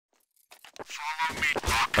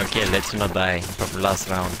Okay, let's not die. Last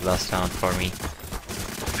round for me.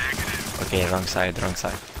 Okay, wrong side, wrong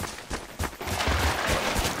side.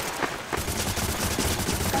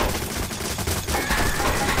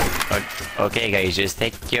 Okay guys, just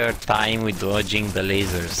take your time with dodging the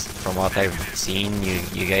lasers. From what I've seen,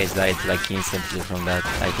 you guys died like instantly from that.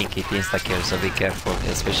 I think it insta-kill, so be careful,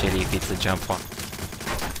 especially if it's a jump one.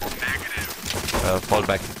 Fall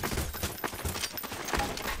back.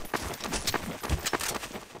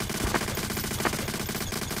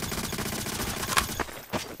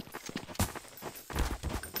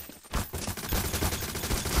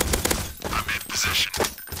 I'm in position.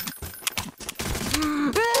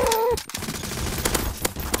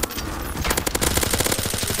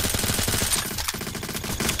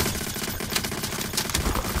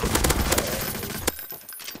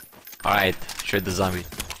 Alright, shoot the zombie.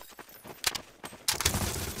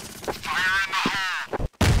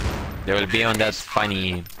 They will be on that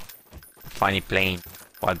funny plane,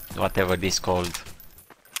 whatever this called.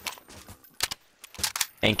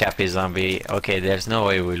 Encap is zombie. Okay, there's no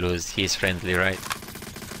way we lose. He's friendly, right?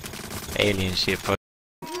 Alien ship.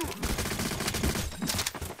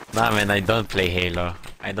 Nah man, I don't play Halo.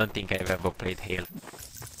 I don't think I've ever played Halo.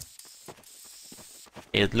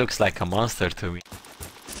 It looks like a monster to me.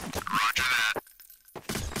 Roger that.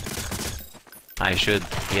 I should,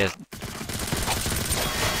 yes.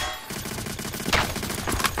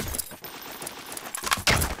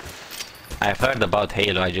 I've heard about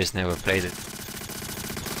Halo, I just never played it.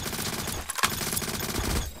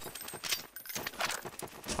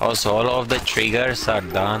 Also, all of the triggers are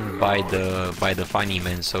done by the funny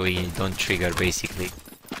man, so we don't trigger basically.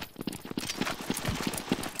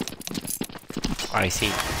 I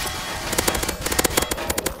see.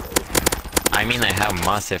 I mean, I have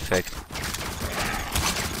Mass Effect.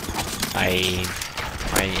 I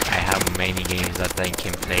have many games that I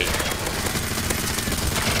can play.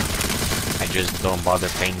 I just don't bother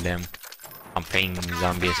playing them. I'm playing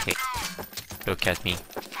Zombie Escape. Look at me.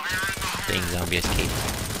 Playing Zombie Escape.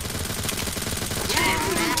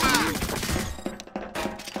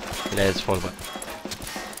 Let's fall back.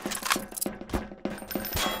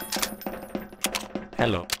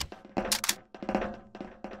 Hello.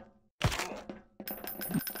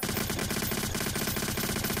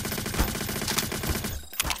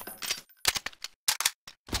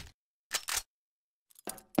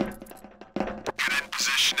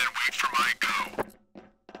 Position and wait for my go.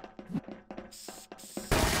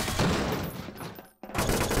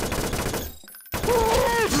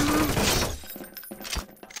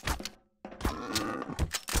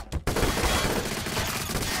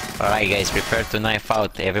 Alright guys, prepare to knife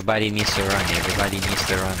out. Everybody needs to run. Everybody needs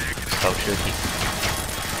to run. Stop shooting.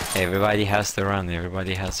 Everybody has to run.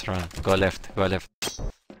 Everybody has to run. Go left. Go left.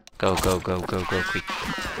 Go, go, go, go, go, quick.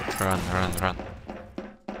 Run, run, run.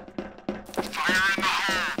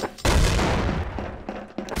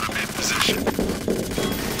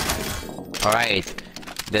 Alright,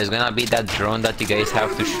 there's gonna be that drone that you guys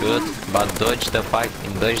have to shoot, but dodge the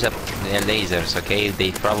lasers, okay?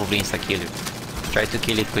 They probably insta-kill you. Try to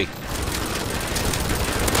kill it quick.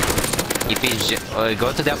 If it's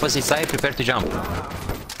go to the opposite side, prepare to jump.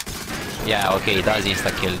 Yeah, okay, it does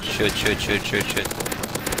insta-kill. Shoot, shoot, shoot, shoot, shoot.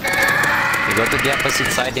 You go to the opposite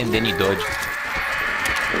side and then you dodge.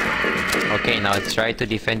 Okay, now try to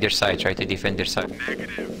defend your side. Try to defend your side.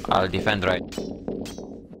 I'll defend right.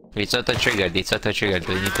 It's auto-triggered, it's auto-triggered,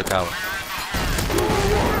 we need to cover.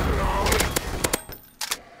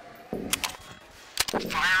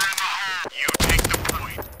 You take the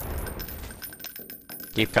point.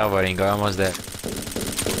 Keep covering, we're almost there.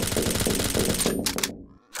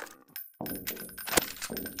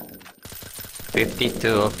 $52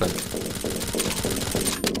 open.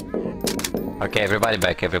 Okay, everybody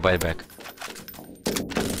back, everybody back.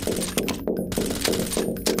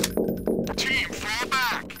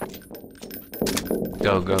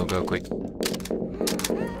 Go, go, go, quick. Cover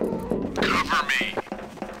me.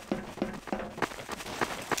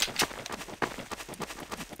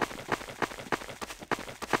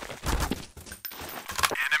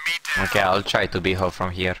 Enemy down. Okay, I'll try to be home from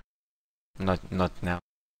here. Not now.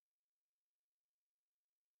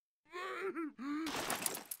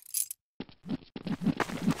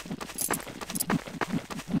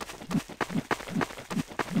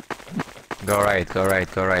 Go right, go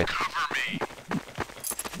right, go right. Cover me.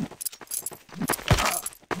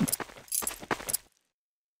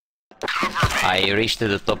 I reached to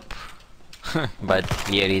the top, but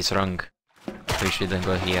here is wrong. We shouldn't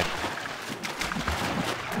go here.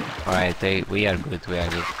 Alright, we are good, we are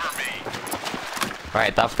good.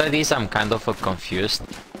 Right, after this I'm kind of confused.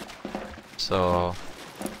 So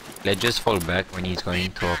let's just fall back when he's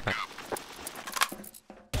going to open.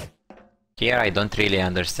 Here I don't really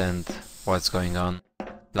understand what's going on.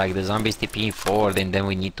 Like the zombies TPing forward and then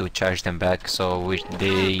we need to charge them back, so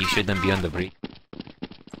they shouldn't be on the bridge.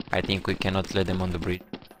 I think we cannot let them on the bridge.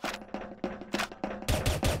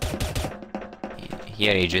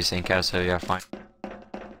 Here Aegis and Castle, you're fine.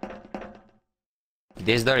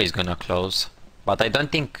 This door is gonna close, but I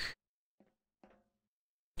don't think...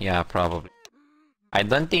 Yeah, probably. I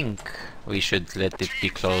don't think we should let it be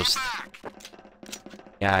closed.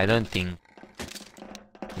 Yeah, I don't think.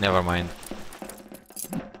 Never mind.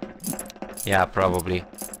 Yeah, probably.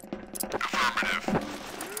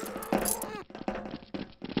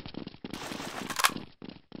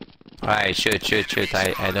 Alright, shoot.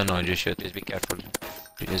 I don't know, just shoot. Just be careful.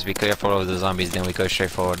 Just be careful of the zombies, then we go straight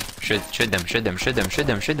forward. Shoot them.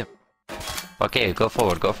 Okay, go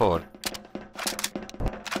forward.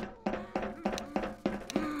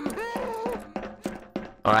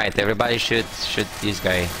 Alright, everybody shoot this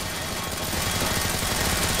guy.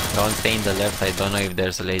 Don't stay in the left, I don't know if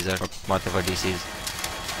there's a laser or whatever this is.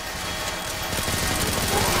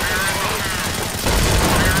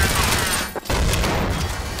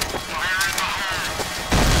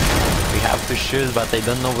 We have to shoot, but I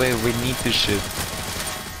don't know where we need to shoot.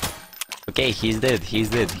 Okay, he's dead.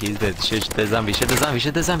 Shoot the zombie. Stay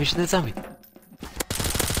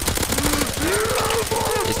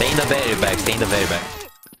in the very back.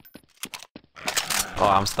 Oh,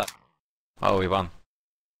 I'm stuck. Oh, we won.